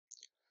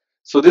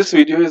So this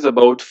video is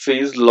about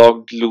phase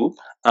locked loop,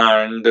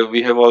 and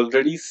we have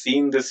already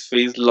seen this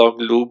phase locked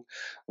loop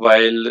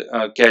while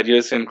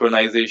carrier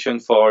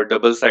synchronization for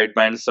double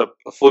sideband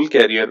full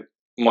carrier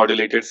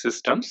modulated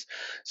systems.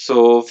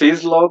 So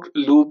phase locked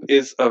loop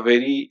is a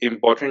very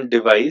important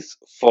device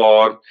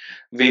for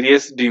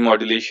various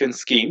demodulation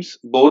schemes,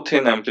 both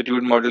in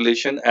amplitude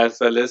modulation as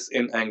well as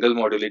in angle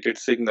modulated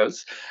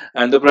signals.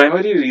 And the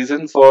primary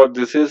reason for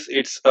this is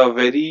it's a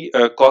very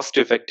cost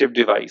effective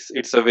device.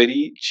 It's a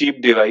very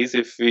cheap device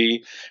if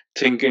we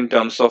think in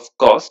terms of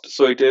cost.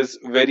 So it is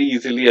very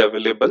easily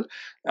available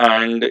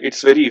and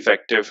it's very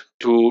effective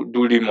to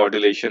do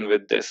demodulation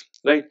with this,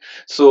 right?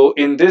 So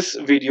in this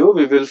video,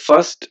 we will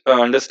first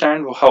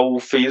understand how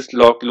phase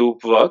lock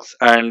loop works,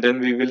 and then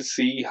we will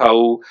see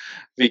how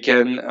we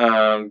can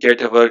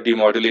get our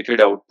demodulated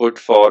output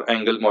for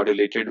angle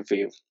modulated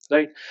wave,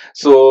 right?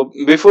 So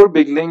before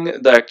beginning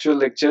the actual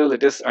lecture,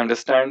 let us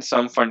understand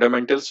some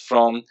fundamentals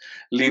from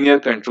linear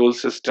control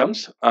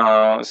systems,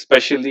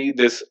 especially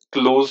this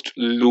closed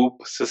loop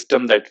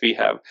system that we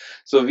have.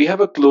 So we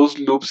have a closed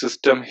loop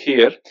system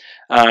here,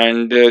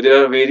 and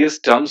there are various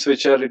terms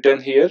which are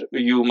written here.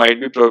 You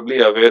might be probably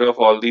aware of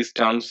all these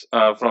terms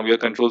from your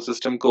control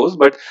system course,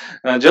 but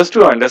just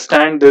to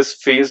understand this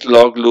phase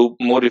log loop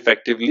more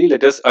effectively,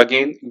 let us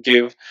again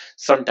give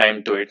some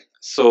time to it.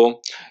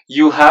 So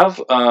you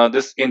have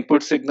this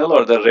input signal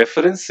or the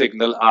reference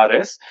signal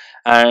RS,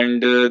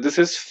 and this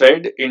is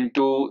fed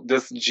into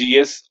this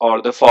GS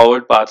or the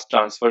forward path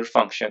transfer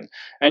function,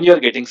 and you're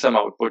getting some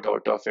output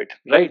out of it,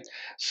 right?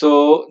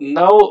 So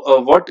now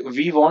what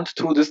we want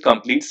through this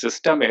complete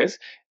system is,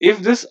 if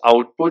this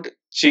output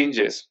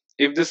changes,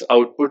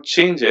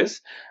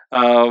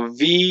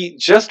 we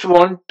just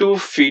want to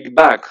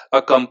feedback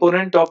a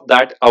component of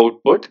that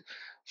output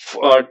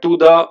to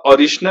the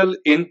original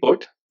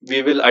input.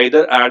 We will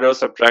either add or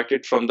subtract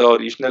it from the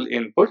original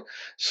input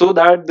so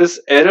that this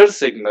error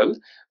signal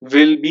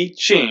will be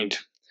changed,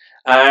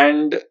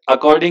 and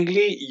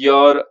accordingly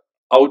your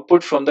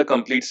output from the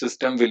complete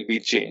system will be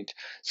changed.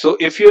 So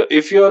if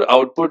your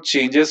output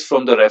changes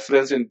from the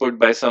reference input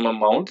by some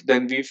amount,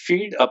 then we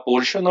feed a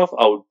portion of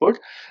output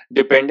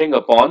depending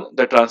upon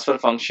the transfer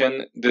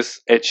function,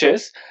 this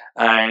HS,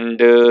 and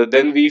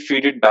then we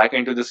feed it back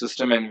into the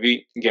system and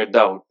we get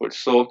the output.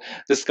 So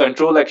this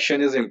control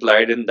action is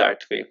implied in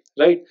that way,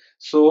 right?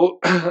 So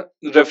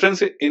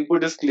reference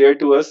input is clear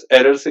to us.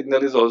 Error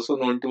signal is also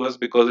known to us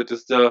because it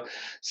is the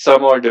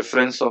sum or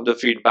difference of the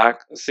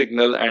feedback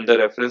signal and the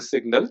reference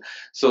signal.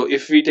 So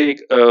if we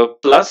take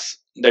plus,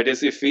 that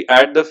is, if we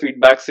add the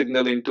feedback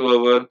signal into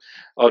our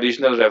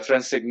original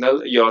reference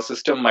signal, your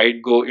system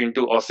might go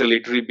into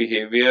oscillatory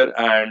behavior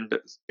and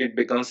it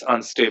becomes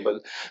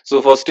unstable.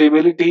 So for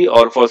stability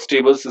or for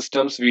stable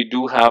systems, we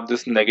do have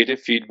this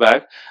negative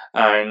feedback,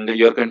 and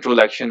your control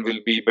action will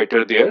be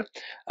better there.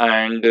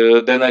 And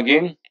then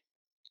again,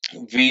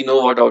 we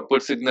know what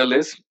output signal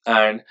is,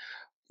 and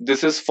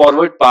this is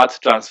forward path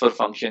transfer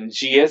function.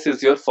 GS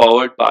is your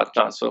forward path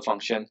transfer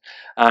function.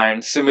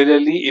 And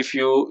similarly, if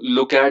you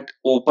look at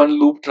open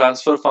loop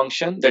transfer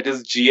function, that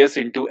is GS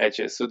into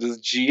HS. So this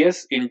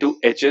GS into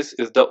HS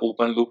is the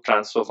open loop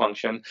transfer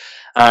function.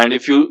 And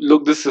if you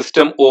look the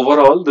system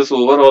overall, this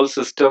overall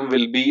system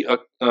will be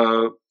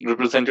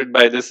represented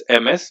by this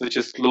MS, which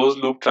is closed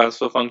loop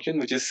transfer function,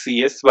 which is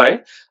CS by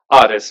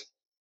RS.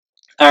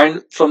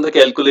 And from the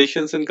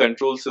calculations in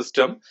control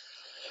system,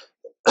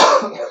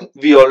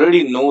 we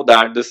already know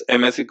that this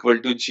ms equal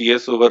to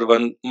gs over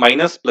 1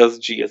 minus plus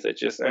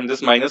gshs, and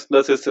this minus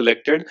plus is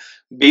selected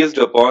based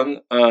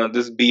upon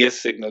this bs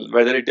signal,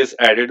 whether it is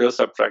added or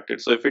subtracted.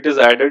 So if it is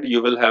added,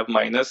 you will have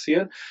minus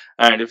here,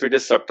 and if it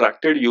is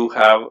subtracted, you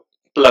have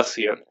plus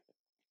here.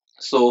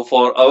 So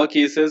for our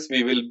cases,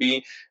 we will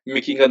be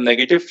making a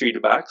negative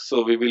feedback,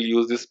 so we will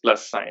use this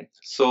plus sign.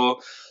 So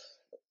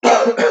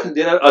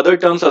there are other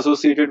terms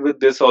associated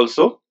with this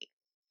also.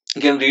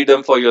 You can read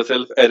them for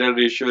yourself. Error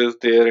ratio is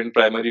there and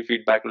primary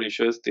feedback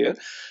ratio is there.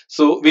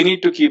 So we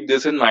need to keep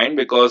this in mind,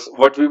 because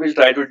what we will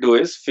try to do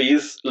is,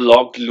 phase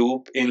locked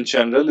loop in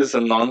general is a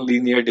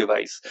non-linear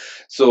device.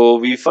 So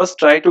we first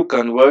try to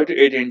convert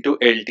it into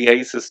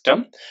LTI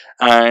system,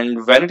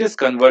 and when it is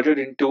converted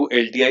into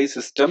LTI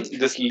system,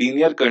 this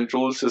linear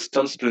control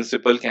systems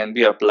principle can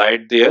be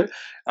applied there,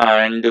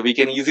 and we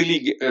can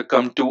easily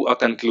come to a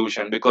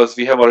conclusion, because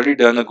we have already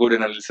done a good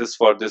analysis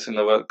for this in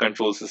our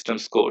control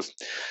systems course.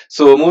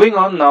 So moving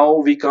on, now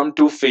we come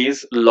to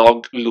phase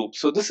locked loop.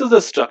 So this is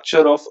the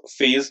structure of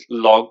phase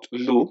locked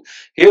loop.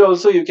 Here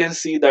also you can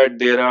see that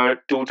there are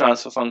two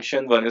transfer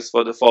functions. One is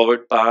for the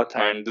forward path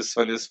and this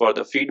one is for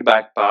the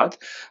feedback path.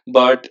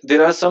 But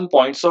there are some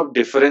points of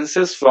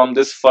differences from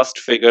this first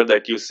figure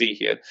that you see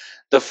here.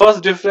 The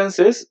first difference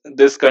is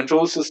this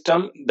control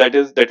system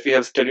that we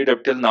have studied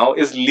up till now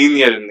is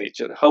linear in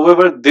nature.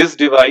 However, this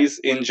device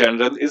in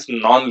general is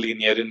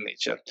non-linear in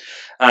nature.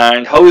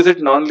 And how is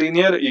it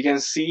non-linear? You can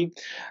see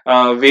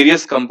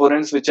various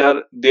components which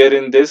are there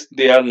in this,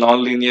 they are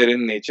non-linear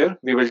in nature.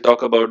 We will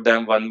talk about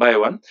them one by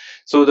one.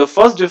 So the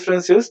first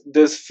difference is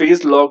this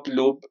phase locked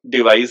loop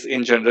device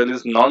in general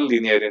is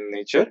non-linear in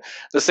nature.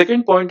 The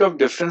second point of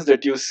difference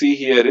that you see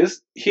here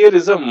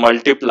is a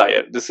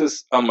multiplier. This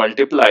is a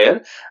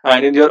multiplier,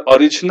 and in your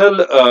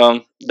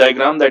original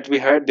diagram that we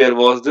had, there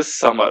was this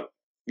summer.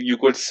 You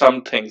could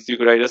sum things, you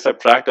could either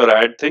subtract or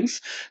add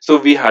things. So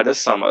we had a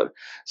summer.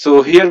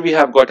 So here we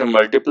have got a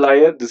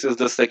multiplier. This is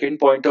the second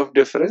point of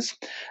difference.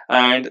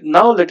 And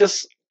now let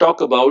us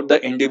talk about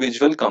the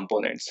individual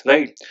components,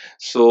 right?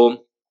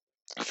 So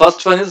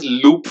first one is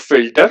loop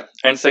filter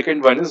and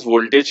second one is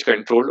voltage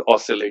controlled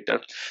oscillator.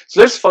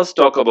 So let's first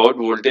talk about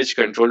voltage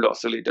controlled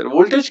oscillator.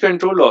 Voltage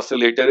controlled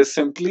oscillator is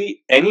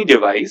simply any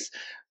device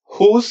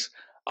whose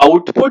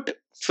output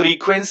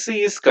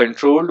frequency is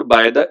controlled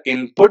by the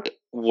input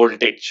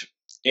voltage,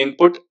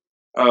 input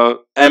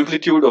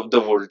amplitude of the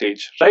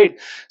voltage, right?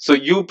 So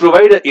you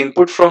provide an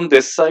input from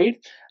this side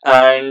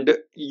and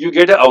you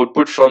get an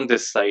output from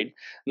this side.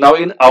 Now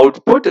in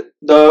output,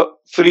 the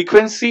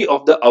frequency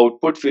of the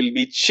output will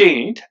be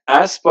changed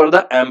as per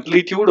the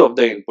amplitude of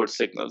the input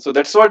signal. So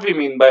that's what we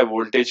mean by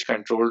voltage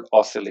controlled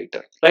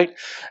oscillator, right?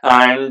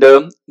 And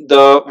the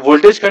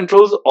voltage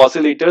controls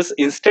oscillators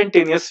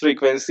instantaneous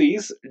frequency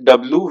is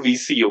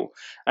WVCO,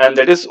 and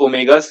that is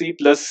omega c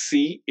plus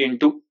c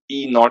into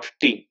E naught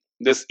t.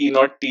 This E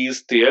naught t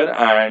is there,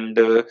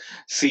 and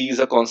c is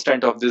a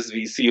constant of this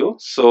VCO.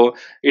 So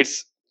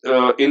it's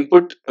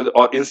input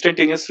or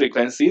instantaneous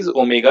frequency is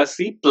omega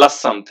c plus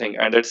something,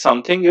 and that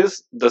something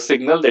is the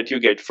signal that you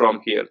get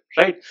from here,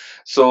 right?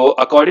 So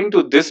according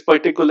to this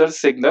particular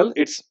signal,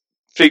 its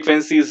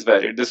frequency is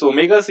varied. This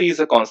omega c is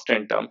a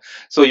constant term,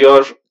 so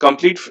your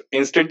complete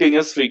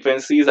instantaneous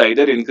frequency is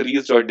either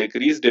increased or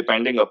decreased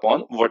depending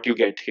upon what you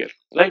get here,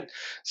 right?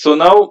 So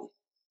now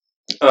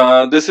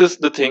this is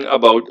the thing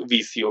about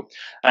VCO.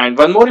 And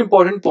one more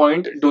important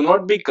point, do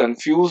not be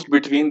confused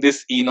between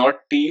this E naught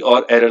T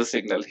or error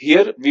signal.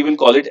 Here we will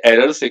call it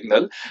error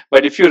signal,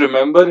 but if you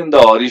remember in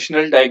the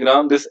original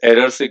diagram, this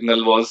error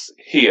signal was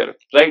here,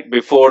 right,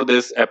 before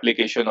this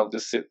application of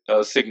this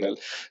signal.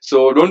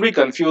 So don't be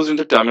confused in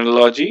the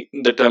terminology.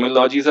 The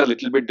terminology is a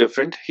little bit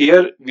different.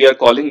 Here we are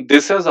calling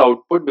this as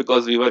output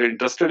because we were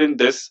interested in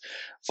this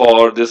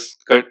for this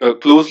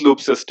closed loop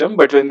system.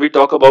 But when we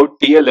talk about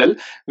TLL,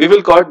 we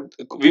will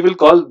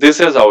call this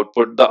as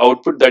output. The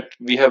output that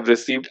we have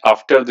received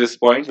after this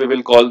point, we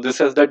will call this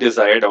as the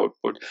desired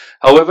output.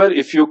 However,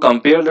 if you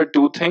compare the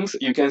two things,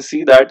 you can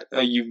see that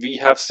we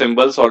have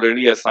symbols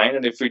already assigned,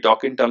 and if we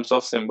talk in terms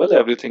of symbol,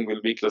 everything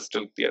will be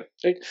crystal clear,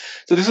 right?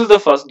 So this is the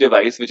first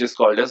device which is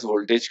called as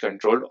voltage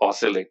controlled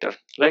oscillator,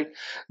 right?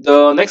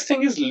 The next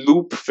thing is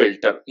loop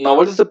filter. Now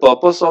what is the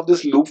purpose of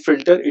this loop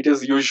filter? It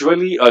is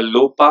usually a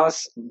low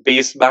pass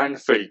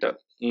baseband filter.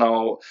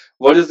 Now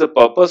what is the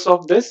purpose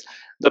of this?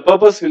 The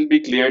purpose will be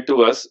clear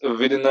to us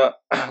within a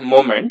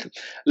moment.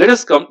 Let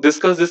us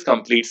discuss this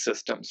complete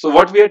system. So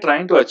what we are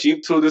trying to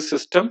achieve through this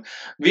system,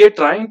 we are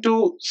trying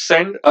to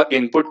send an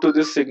input to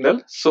this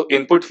signal. So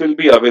input will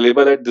be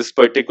available at this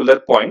particular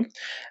point,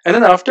 and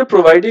then after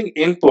providing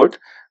input,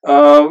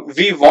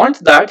 we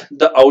want that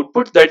the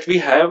output that we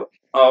have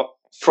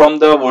from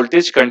the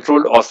voltage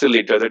controlled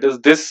oscillator, that is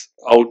this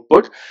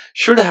output,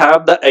 should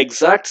have the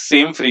exact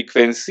same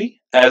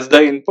frequency as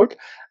the input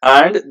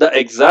and the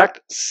exact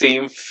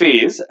same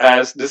phase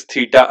as this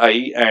theta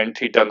I and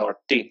theta naught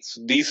t.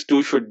 So these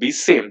two should be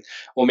same.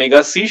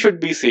 Omega c should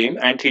be same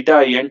and theta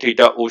I and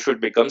theta o should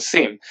become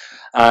same.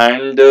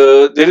 And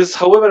there is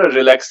however a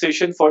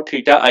relaxation for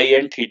theta I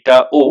and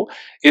theta o.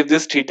 If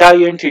this theta I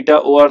and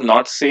theta o are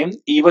not same,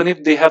 even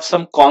if they have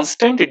some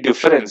constant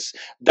difference,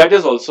 that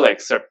is also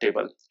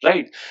acceptable,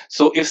 right?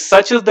 So if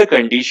such is the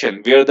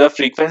condition where the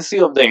frequency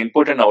of the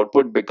input and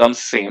output becomes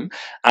same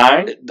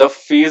and the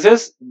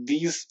phases,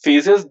 these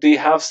phases, they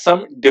have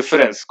some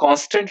difference,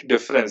 constant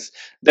difference,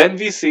 then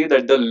we say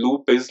that the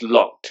loop is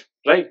locked,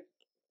 right?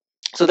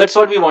 So that's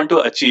what we want to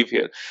achieve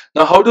here.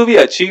 Now how do we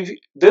achieve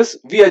this?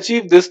 We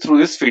achieve this through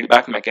this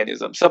feedback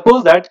mechanism.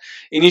 Suppose that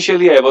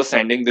initially I was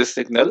sending this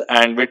signal,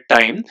 and with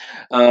time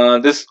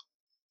this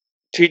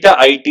theta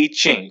it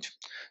changed.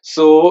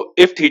 So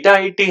if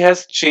theta it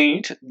has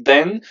changed,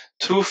 then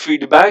through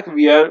feedback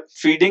we are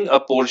feeding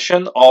a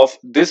portion of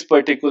this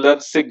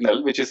particular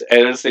signal, which is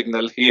error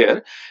signal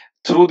here,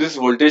 through this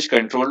voltage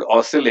controlled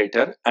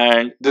oscillator,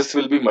 and this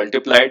will be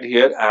multiplied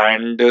here,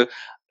 and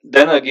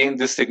then again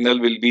this signal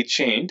will be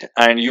changed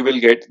and you will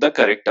get the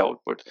correct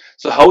output.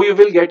 So how you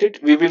will get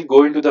it, we will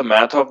go into the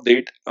math of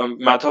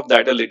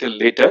that a little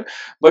later.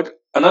 But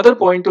another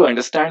point to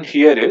understand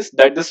here is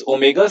that this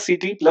omega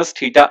ct plus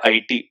theta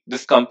it,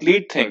 this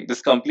complete thing,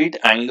 this complete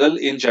angle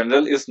in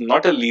general is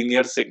not a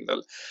linear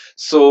signal.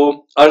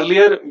 So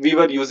earlier we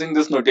were using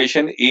this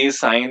notation a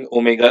sine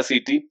omega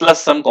ct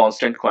plus some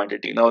constant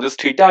quantity. Now this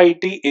theta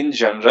it in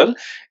general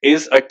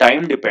is a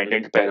time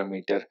dependent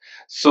parameter.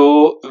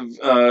 So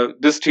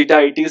this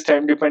theta it is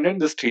time dependent,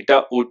 this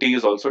theta ot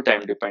is also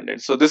time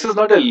dependent. So this is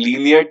not a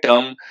linear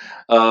term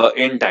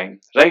in time,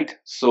 right?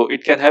 So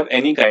it can have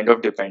any kind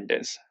of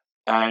dependence.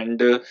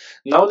 And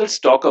now let's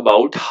talk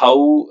about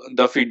how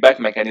the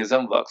feedback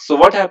mechanism works. So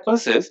what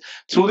happens is,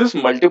 through this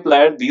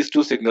multiplier these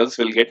two signals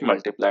will get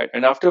multiplied,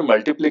 and after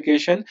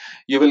multiplication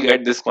you will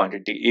get this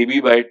quantity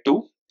ab by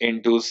 2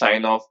 into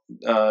sine of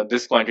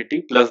this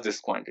quantity plus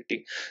this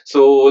quantity.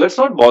 So let's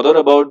not bother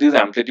about these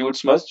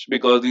amplitudes much,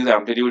 because these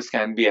amplitudes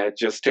can be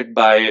adjusted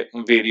by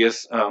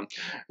various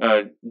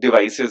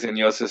devices in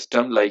your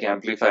system like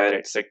amplifier,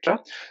 etc.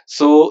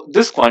 So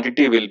this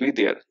quantity will be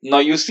there. Now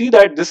you see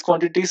that this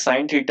quantity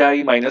sine theta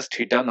I minus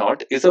theta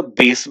naught is a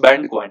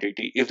baseband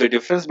quantity. If the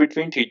difference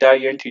between theta I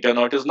and theta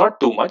naught is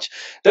not too much,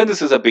 then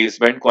this is a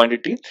baseband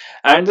quantity.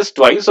 And this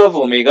twice of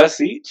omega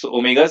c. So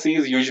omega c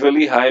is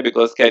usually high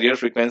because carrier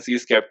frequency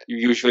is kept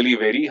usually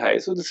very high.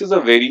 So this is a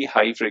very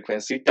high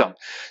frequency term.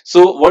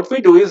 So what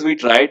we do is we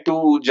try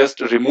to just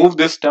remove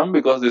this term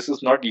because this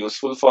is not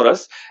useful for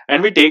us,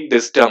 and we take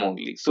this term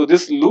only. So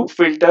this loop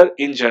filter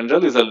in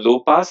general is a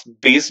low pass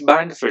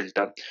baseband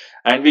filter,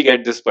 and we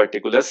get this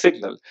particular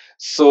signal.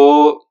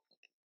 So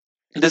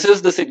this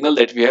is the signal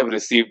that we have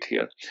received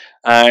here,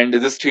 and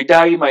this theta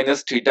I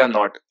minus theta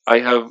naught, I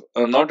have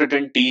not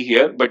written t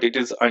here, but it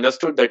is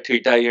understood that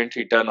theta I and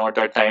theta naught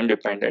are time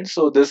dependent.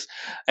 So this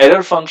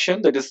error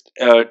function, that is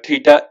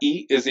theta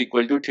e, is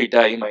equal to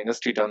theta I minus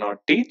theta naught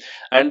t,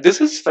 and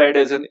this is fed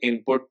as an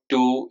input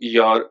to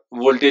your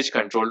voltage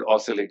controlled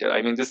oscillator.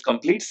 I mean, this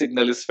complete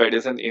signal is fed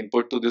as an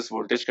input to this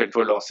voltage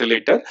controlled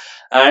oscillator,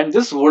 and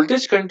this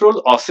voltage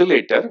controlled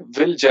oscillator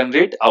will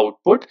generate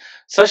output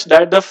such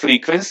that the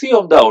frequency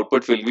of the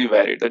output will be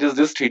varied. That is,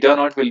 this theta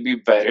naught will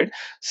be varied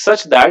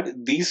such that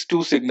these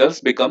two signals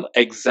become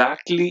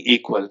exactly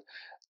equal.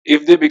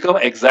 If they become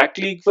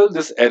exactly equal,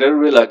 this error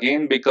will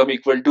again become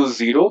equal to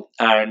 0,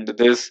 and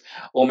this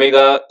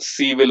omega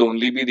c will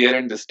only be there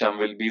and this term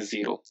will be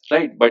 0,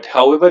 right? But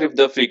however, if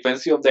the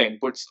frequency of the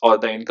inputs or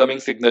the incoming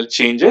signal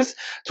changes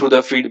through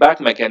the feedback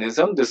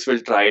mechanism, this will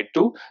try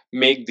to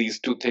make these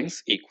two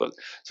things equal.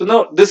 So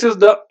now this is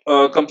the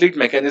complete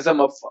mechanism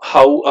of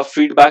how a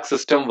feedback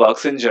system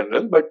works in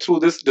general. But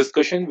through this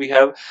discussion we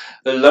have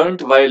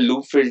learned why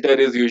loop filter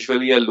is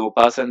usually a low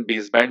pass and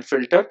baseband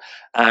filter,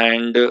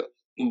 and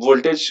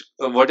voltage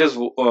what is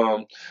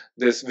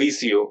this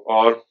VCO,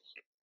 or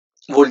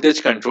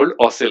voltage controlled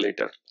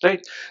oscillator.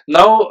 Right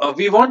now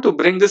we want to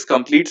bring this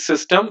complete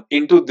system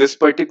into this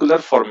particular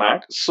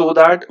format so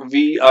that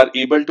we are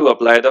able to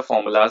apply the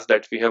formulas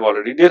that we have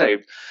already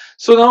derived.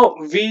 So now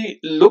we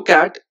look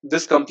at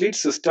this complete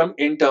system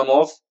in terms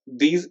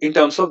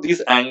of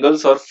these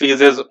angles or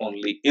phases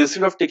only.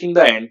 Instead of taking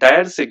the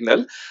entire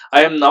signal,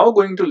 I am now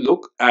going to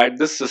look at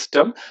this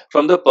system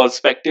from the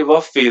perspective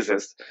of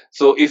phases.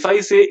 So if I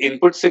say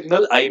input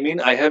signal, I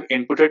mean I have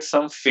inputted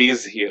some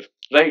phase here,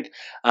 right?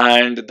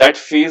 And that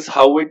phase,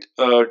 how it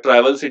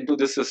travels into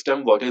the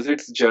system, what is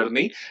its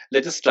journey,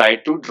 let us try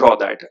to draw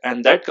that,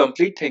 and that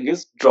complete thing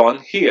is drawn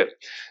here.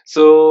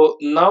 So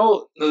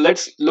now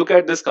let's look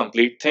at this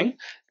complete thing.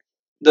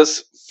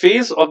 This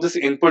phase of this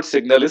input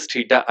signal is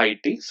theta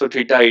it. So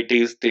theta it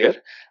is there,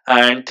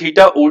 and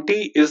theta ot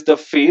is the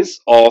phase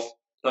of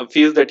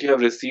phase that you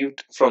have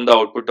received from the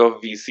output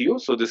of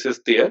VCO. So this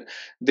is there.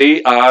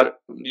 They are,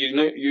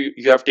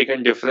 you have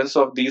taken difference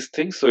of these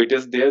things, so it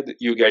is there.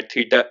 You get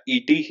theta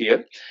et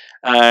here,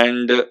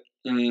 and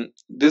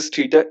this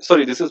theta,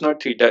 sorry, this is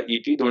not theta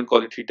et. Don't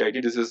call it theta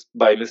et. This is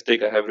by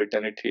mistake. I have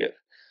written it here.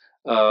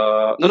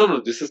 No,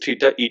 this is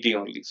theta et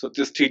only. So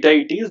this theta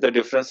et is the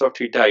difference of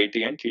theta it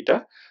and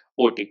theta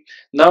ot.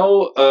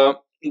 Now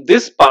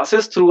this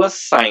passes through a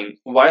sine.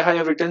 Why I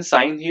have written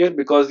sine here?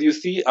 Because you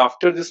see,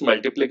 after this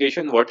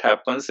multiplication what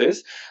happens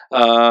is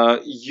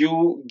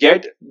you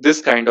get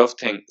this kind of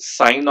thing,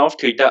 sine of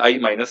theta I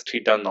minus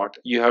theta naught.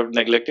 You have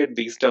neglected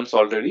these terms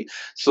already,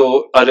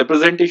 so a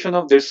representation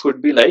of this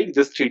could be like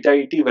this theta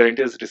et, when it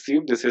is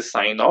received, this is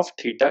sine of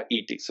theta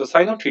et. So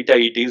sine of theta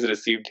et is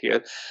received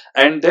here,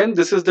 and then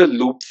this is the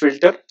loop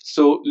filter.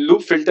 So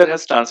loop filter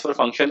has transfer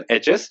function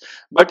hs,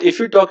 but if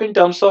you talk in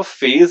terms of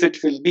phase,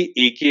 it will be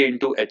ak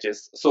into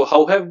hs. So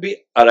how have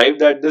we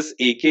arrived at this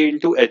ak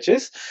into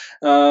hs?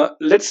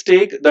 Let's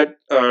take that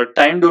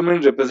time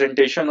domain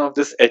representation of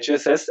this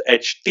hs as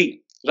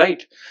ht,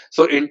 right?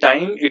 So in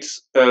time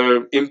its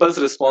impulse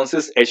response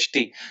is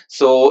ht.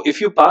 So if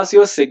you pass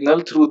your signal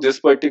through this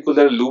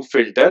particular loop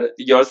filter,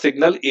 your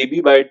signal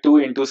ab by 2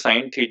 into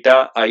sine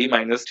theta I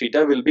minus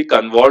theta will be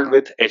convolved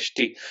with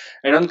ht,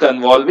 and on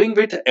convolving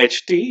with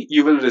ht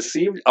you will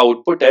receive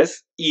output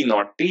as e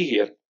naught t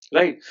here,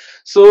 right?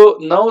 So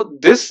now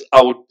this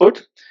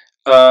output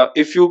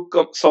if you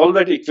solve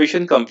that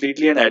equation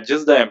completely and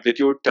adjust the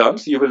amplitude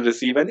terms, you will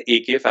receive an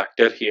AK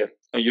factor here.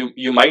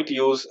 You might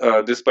use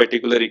this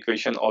particular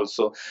equation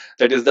also.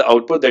 That is, the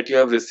output that you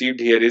have received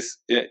here is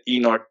E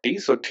naught t.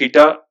 So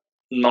theta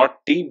naught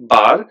t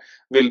bar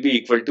will be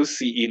equal to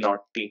CE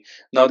naught t.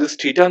 Now this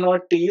theta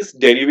naught t is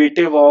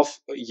derivative of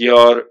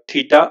your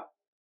theta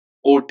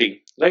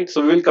OT, right?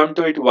 So we will come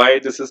to it why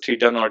this is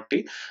theta naught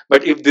t.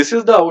 But if this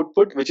is the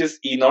output, which is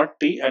E naught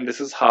t, and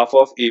this is half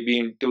of AB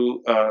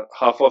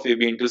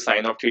into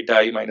sine of theta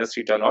I minus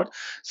theta naught.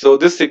 So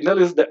this signal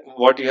is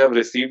what you have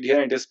received here,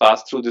 and it is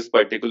passed through this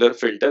particular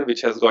filter,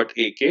 which has got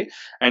AK,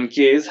 and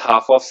K is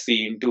half of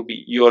C into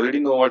B. You already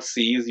know what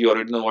C is. You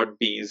already know what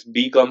B is.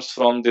 B comes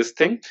from this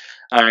thing,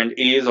 and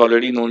A is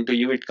already known to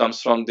you. It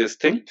comes from this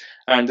thing,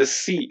 and the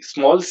C,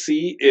 small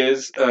c,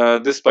 is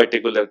this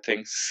particular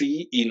thing,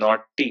 C E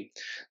naught t.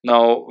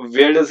 Now,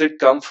 where does it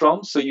come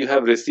from? So you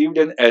have received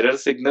an error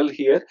signal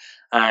here,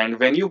 and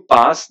when you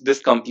pass this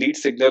complete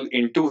signal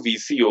into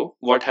VCO,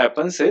 what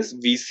happens is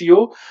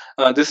VCO,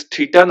 this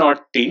theta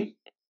naught t,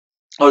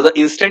 or the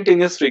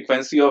instantaneous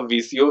frequency of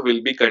VCO,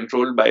 will be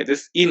controlled by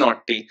this E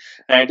naught t,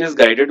 and it is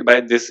guided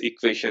by this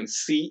equation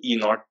C E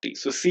naught t.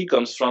 So C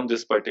comes from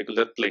this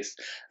particular place,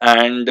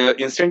 and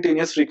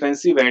instantaneous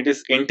frequency, when it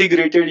is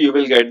integrated, you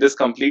will get this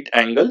complete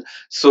angle.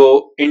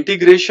 So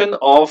integration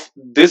of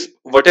this,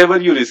 whatever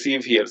you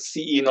receive here,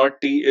 C E naught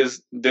t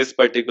is this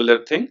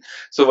particular thing.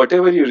 So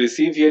whatever you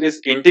receive here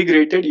is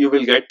integrated, you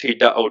will get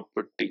theta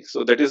output t.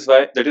 So that is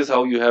why, that is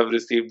how you have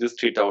received this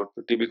theta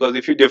output t, because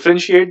if you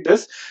differentiate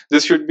this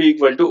should be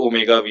equal to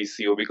omega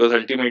VCO, because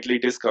ultimately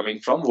it is coming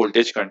from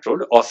voltage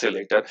controlled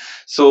oscillator.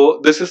 So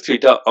this is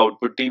theta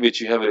output t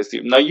which you have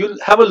received. Now you'll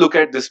have a look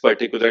at this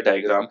particular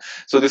diagram.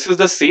 So this is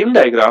the same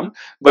diagram,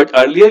 but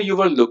earlier you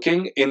were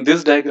looking in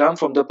this diagram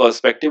from the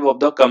perspective of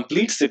the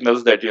complete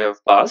signals that you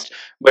have passed,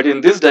 but in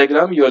this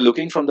diagram you are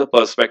looking from the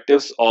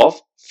perspectives of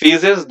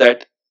phases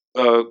that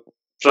uh,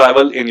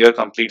 travel in your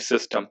complete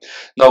system.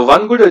 Now,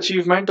 one good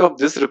achievement of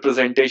this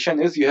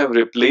representation is you have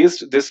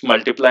replaced this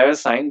multiplier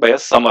sign by a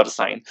summer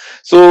sign.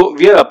 So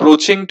we are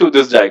approaching to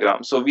this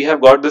diagram. So we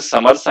have got this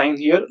summer sign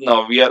here.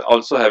 Now we are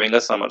also having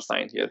a summer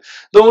sign here.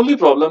 The only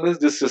problem is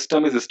this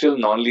system is still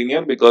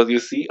nonlinear, because you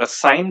see a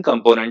sine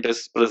component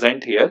is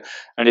present here,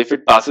 and if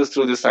it passes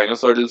through the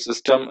sinusoidal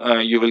system,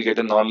 you will get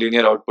a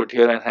nonlinear output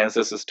here, and hence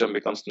the system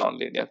becomes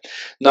nonlinear.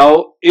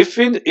 Now, if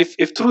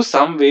through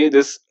some way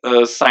this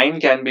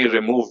sine can be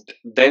removed,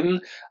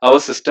 then our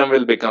system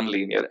will become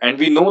linear, and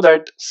we know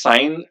that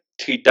sine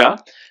theta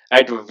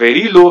at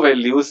very low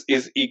values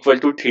is equal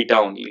to theta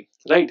only,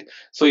 right?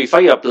 So if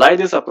I apply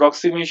this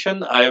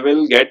approximation, I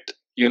will get,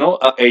 you know,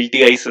 a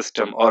LTI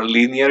system, or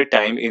linear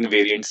time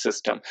invariant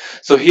system.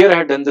 So here I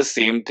have done the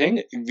same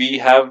thing. We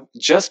have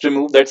just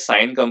removed that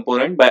sine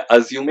component by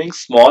assuming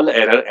small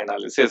error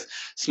analysis.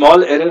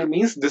 Small error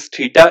means this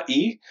theta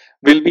e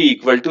will be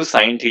equal to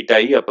sine theta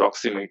e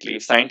approximately.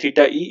 If sine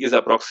theta e is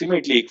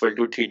approximately equal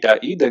to theta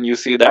e, then you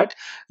see that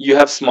you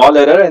have small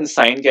error and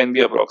sine can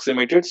be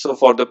approximated. So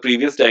for the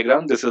previous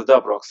diagram, this is the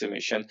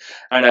approximation,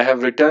 and I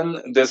have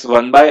written this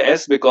 1 by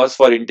s, because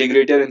for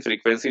integrator in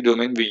frequency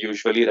domain we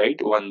usually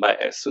write 1 by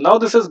s. So now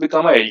this has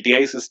become a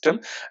LTI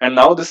system, and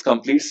now this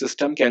complete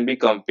system can be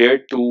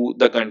compared to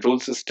the control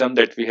system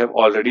that we have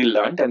already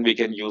learned, and we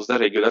can use the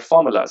regular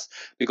formulas,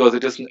 because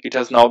it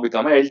has now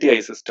become a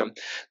LTI system.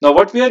 Now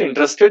what we are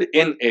interested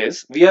in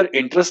is, we are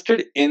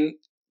interested in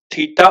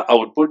theta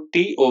output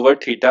t over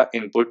theta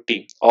input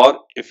t, or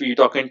if we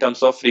talk in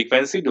terms of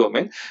frequency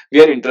domain,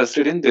 we are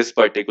interested in this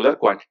particular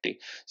quantity.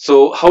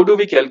 So how do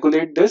we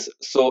calculate this?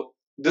 So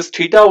this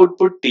theta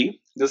output t,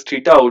 this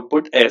theta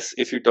output s,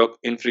 if you talk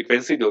in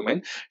frequency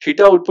domain,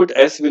 theta output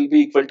s will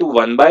be equal to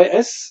 1 by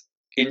s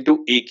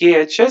into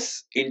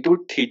AKHS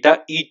into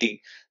theta ET.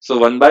 So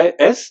 1 by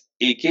s,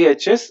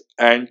 AKHS,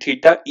 and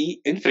theta E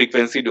in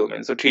frequency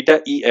domain. So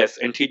theta ES,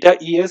 and theta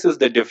ES is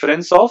the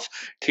difference of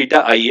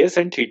theta IS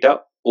and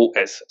theta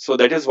OS. So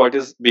that is what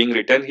is being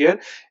written here.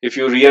 If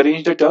you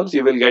rearrange the terms,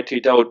 you will get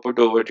theta output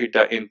over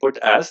theta input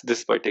as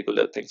this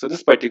particular thing. So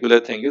this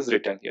particular thing is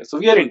written here. So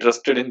we are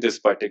interested in this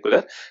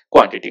particular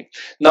quantity.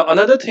 Now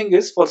another thing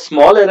is, for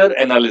small error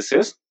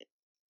analysis,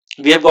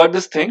 we have got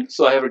this thing.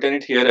 So I have written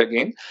it here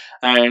again,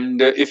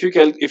 and if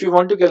you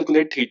want to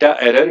calculate theta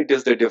error, it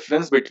is the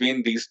difference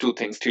between these two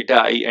things,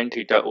 theta I and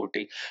theta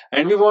OT,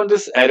 and we want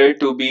this error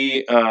to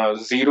be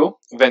 0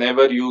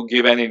 whenever you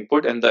give an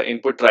input and the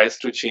input tries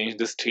to change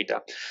this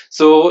theta.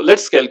 So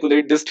let's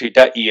calculate this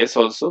theta ES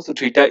also. So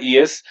theta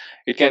ES,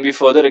 it can be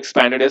further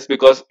expanded as,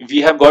 because we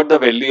have got the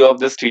value of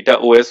this theta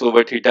OS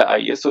over theta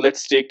IS. So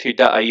let's take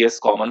theta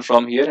IS common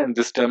from here, and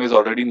this term is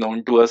already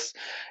known to us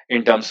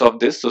in terms of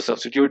this. So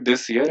substitute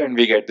this here and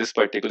we get this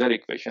particular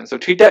equation. So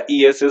theta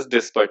ES is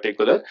this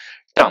particular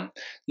term.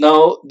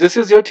 Now this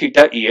is your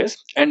theta ES,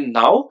 and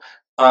now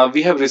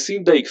we have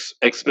received the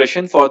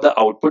expression for the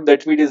output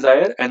that we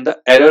desire and the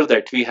error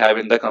that we have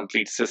in the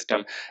complete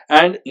system.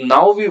 And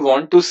now we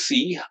want to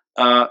see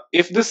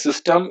if this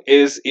system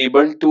is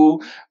able to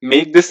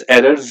make this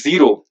error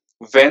 0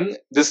 when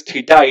this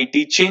theta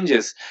it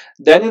changes,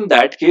 then in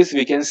that case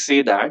we can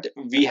say that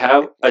we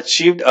have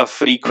achieved a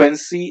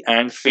frequency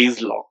and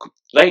phase lock,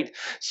 right?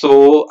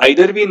 So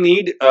either we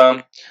need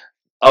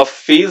a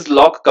phase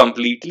lock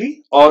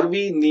completely, or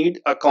we need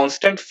a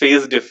constant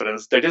phase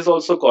difference, that is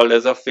also called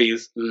as a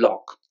phase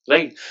lock,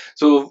 right?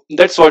 So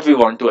that's what we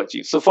want to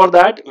achieve. So for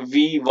that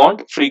we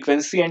want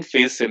frequency and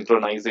phase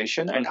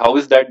synchronization. And how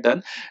is that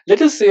done?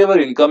 Let us say our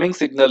incoming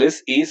signal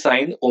is a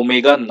sine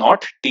omega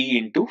naught t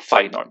into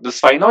phi naught.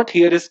 This phi naught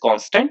here is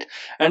constant,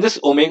 and this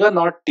omega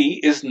naught t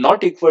is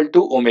not equal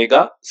to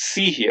omega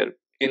c here.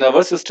 In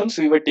our systems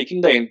we were taking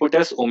the input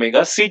as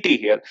omega ct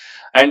here,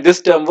 and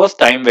this term was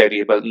time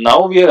variable.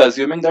 Now we are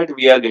assuming that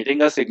we are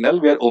getting a signal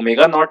where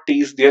omega naught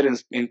t is there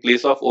in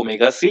place of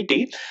omega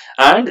ct,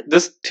 and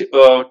this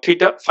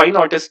theta phi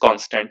naught is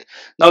constant.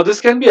 Now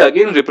this can be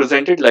again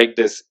represented like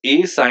this: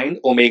 a sine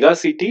omega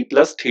ct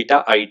plus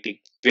theta it,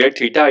 where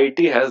theta it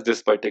has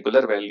this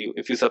particular value.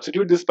 If you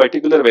substitute this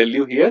particular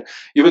value here,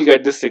 you will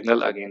get this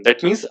signal again.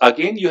 That means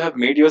again you have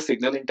made your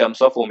signal in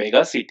terms of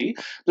omega ct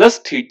plus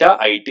theta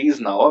it is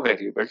now a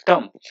variable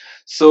term.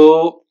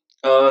 So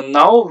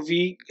now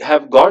we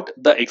have got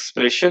the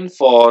expression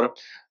for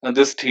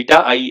this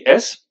theta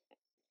is,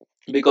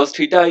 because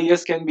theta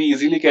is can be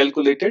easily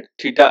calculated.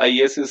 Theta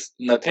is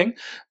nothing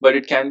but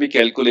it can be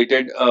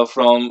calculated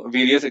from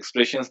various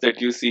expressions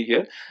that you see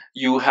here.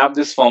 You have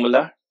this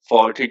formula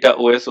for theta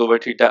os over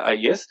theta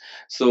is.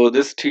 So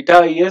this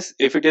theta is,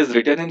 if it is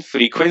written in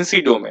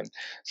frequency domain,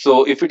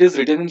 so if it is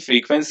written in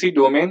frequency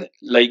domain,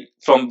 like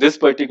from this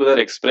particular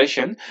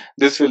expression,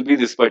 this will be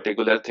this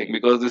particular thing,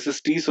 because this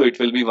is t, so it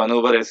will be 1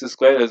 over s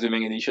square,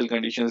 assuming initial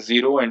conditions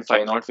 0, and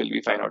phi naught will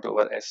be phi naught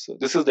over s. So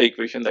this is the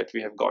equation that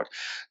we have got.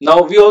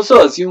 Now we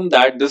also assume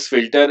that this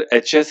filter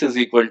Hs is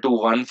equal to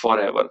 1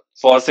 forever.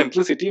 For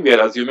simplicity, we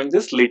are assuming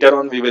this. Later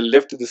on we will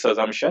lift this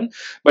assumption,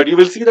 but you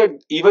will see that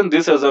even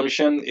this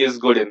assumption is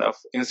good enough.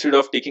 Instead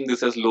of taking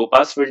this as low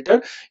pass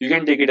filter, you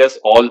can take it as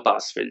all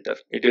pass filter.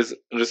 It is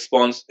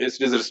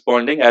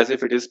responding as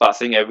if it is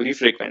passing every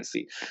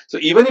frequency. So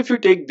even if you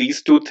take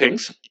these two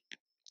things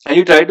and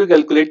you try to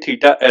calculate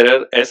theta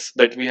error s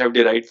that we have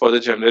derived for the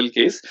general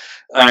case,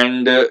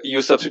 and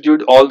you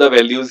substitute all the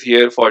values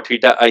here for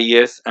theta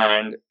is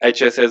and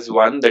hs as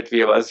 1 that we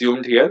have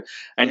assumed here,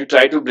 and you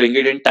try to bring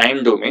it in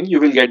time domain,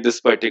 you will get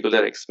this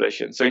particular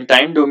expression. So in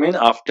time domain,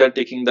 after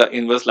taking the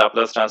inverse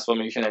Laplace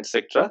transformation,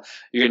 etc.,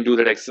 you can do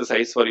that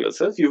exercise for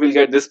yourself, you will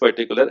get this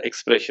particular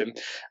expression.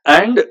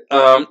 And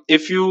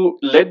if you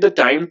let the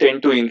time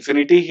tend to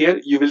infinity here,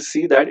 you will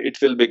see that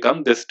it will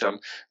become this term.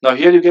 Now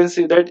here you can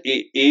see that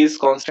a is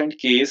constant,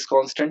 k is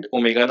constant,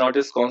 omega naught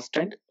is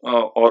constant,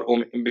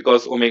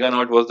 because omega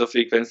naught was the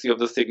frequency of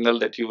the signal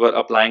that you were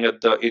applying at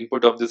the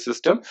input of the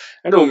system,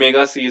 and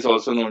omega c is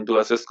also known to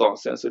us as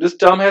constant. So this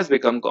term has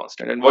become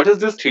constant. And what is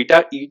this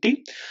theta et?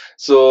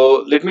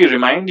 So let me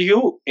remind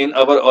you, in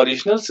our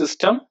original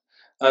system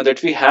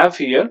that we have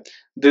here,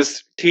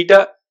 this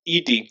theta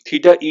et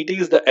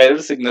is the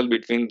error signal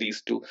between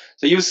these two.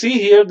 So you see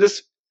here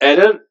this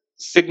error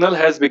signal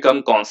has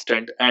become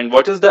constant. And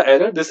what is the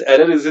error? This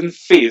error is in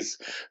phase.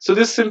 So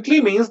this simply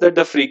means that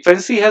the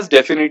frequency has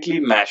definitely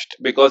matched,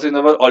 because in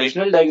our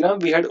original diagram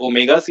we had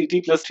omega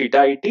ct plus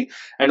theta it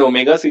and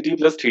omega ct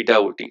plus theta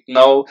ot.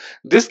 Now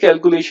this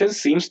calculation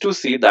seems to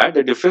say that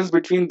the difference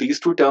between these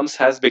two terms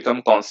has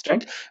become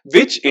constant,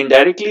 which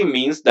indirectly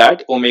means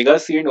that omega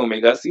c and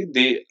omega c,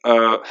 they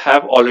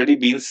have already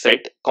been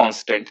set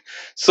constant.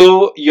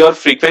 So your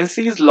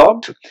frequency is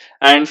locked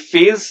and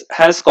phase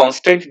has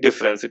constant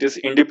difference, it is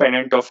independent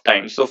of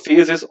time, so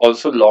phase is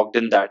also locked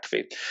in that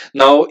way.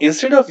 Now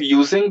instead of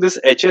using this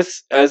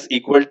hs as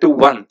equal to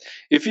 1,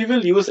 if you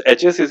will use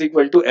hs is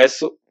equal to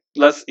s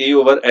plus a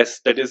over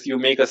s, that is you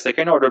make a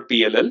second order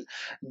PLL,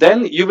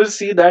 then you will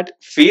see that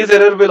phase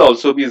error will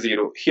also be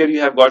 0. Here you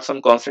have got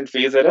some constant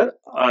phase error.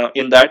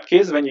 In that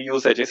case, when you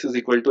use hs is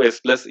equal to s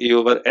plus a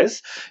over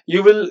s,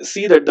 you will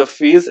see that the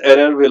phase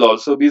error will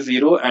also be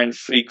 0 and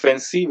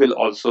frequency will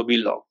also be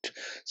locked.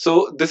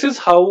 So this is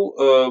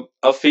how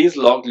a phase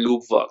locked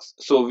loop works.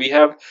 So we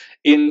have,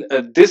 in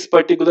this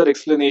particular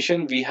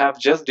explanation, we have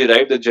just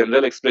derived the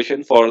general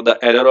expression for the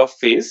error of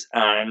phase,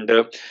 and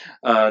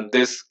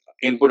this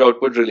input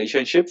output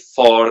relationship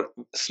for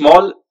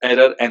small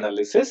error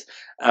analysis,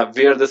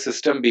 where the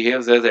system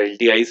behaves as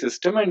LTI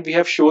system, and we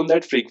have shown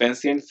that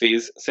frequency and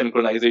phase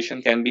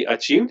synchronization can be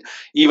achieved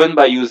even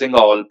by using a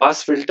all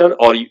pass filter,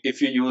 or if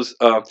you use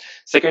a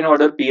second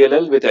order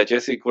PLL with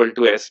hs equal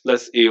to s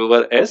plus a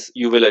over s,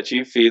 you will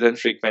achieve phase and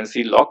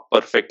frequency lock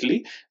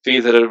perfectly.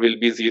 Phase error will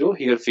be 0.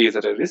 Here phase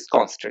error is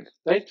constant,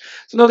 right?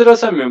 So now there are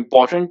some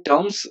important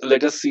terms.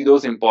 Let us see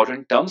those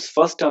important terms.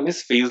 First term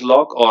is phase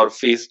lock or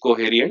phase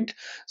covariant.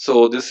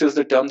 So this is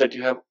the term that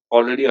you have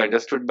already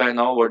understood by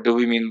now. What do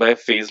we mean by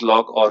phase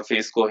lock or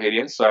phase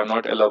covariance? So I'm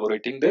not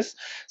elaborating this.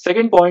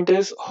 Second point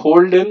is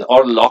hold in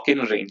or lock in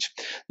range.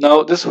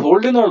 Now this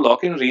hold in or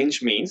lock in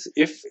range means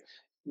if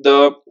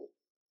the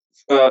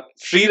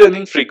free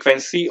running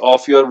frequency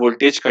of your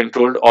voltage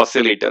controlled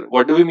oscillator.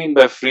 What do we mean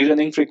by free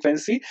running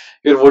frequency?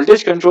 Your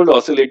voltage controlled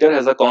oscillator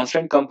has a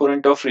constant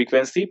component of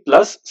frequency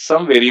plus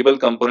some variable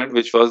component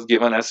which was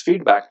given as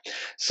feedback.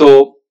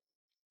 So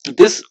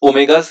this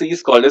omega c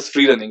is called as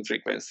free running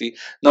frequency.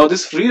 Now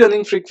this free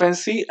running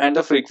frequency and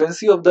the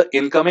frequency of the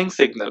incoming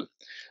signal,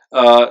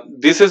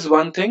 this is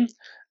one thing.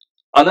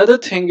 Another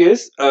thing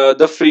is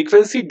the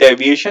frequency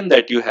deviation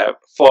that you have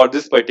for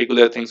this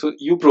particular thing. So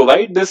you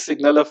provide this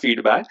signal of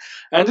feedback,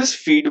 and this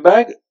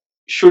feedback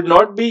should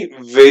not be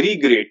very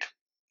great,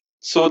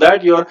 so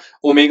that your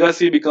omega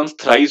c becomes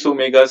thrice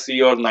omega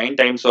c or 9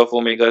 times of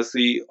omega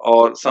c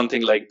or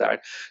something like that.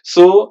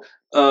 So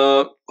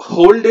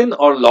hold in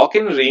or lock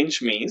in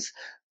range means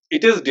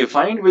it is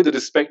defined with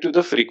respect to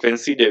the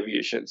frequency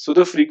deviation. So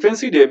the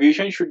frequency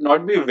deviation should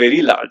not be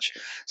very large.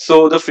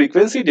 So the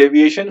frequency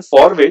deviation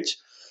for which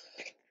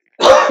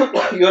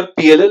your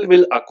PLL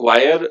will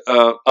acquire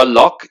a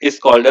lock is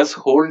called as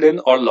hold in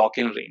or lock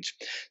in range.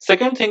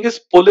 Second thing is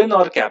pull in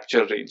or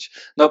capture range.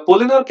 Now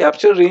pull in or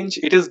capture range,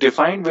 it is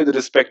defined with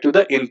respect to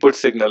the input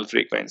signal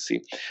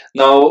frequency.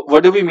 Now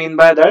what do we mean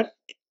by that?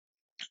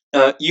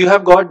 You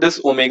have got this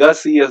omega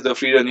c as the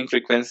free running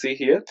frequency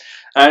here,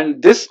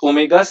 and this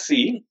omega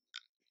c,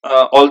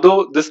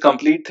 although this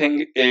complete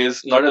thing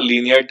is not a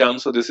linear term,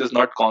 so this is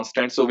not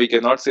constant, so we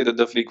cannot say that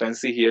the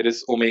frequency here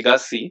is omega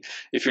c.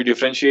 If you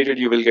differentiate it,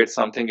 you will get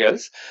something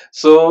else.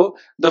 So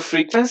the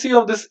frequency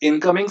of this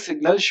incoming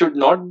signal should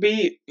not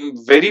be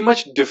very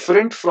much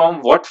different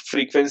from what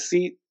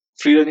frequency,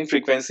 free running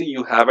frequency,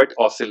 you have at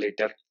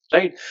oscillator,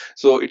 right?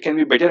 So it can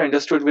be better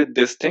understood with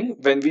this thing.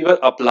 When we were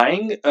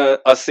applying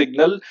a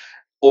signal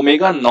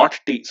omega naught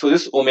t, so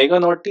this omega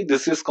naught t,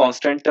 this is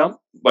constant term,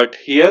 but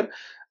here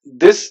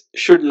this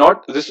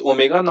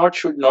omega naught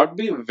should not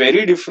be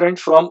very different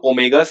from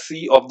omega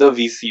c of the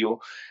VCO.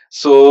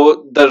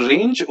 So the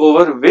range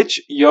over which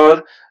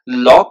your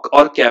lock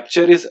or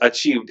capture is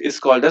achieved is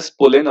called as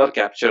pull in or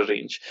capture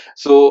range.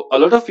 So a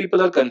lot of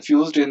people are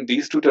confused in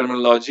these two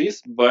terminologies,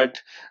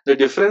 but the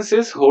difference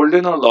is hold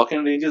in or lock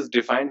in range is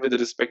defined with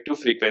respect to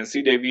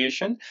frequency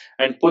deviation,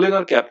 and pull in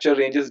or capture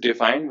range is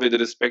defined with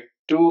respect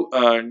to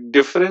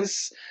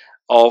difference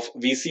of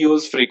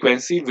VCO's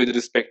frequency with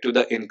respect to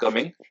the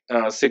incoming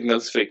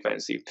signals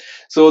frequency.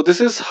 So this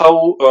is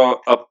how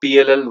a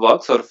PLL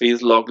works, or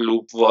phase log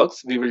loop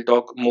works. We will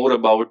talk more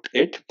about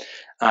it,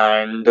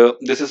 and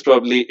this is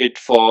probably it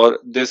for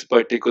this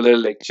particular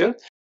lecture.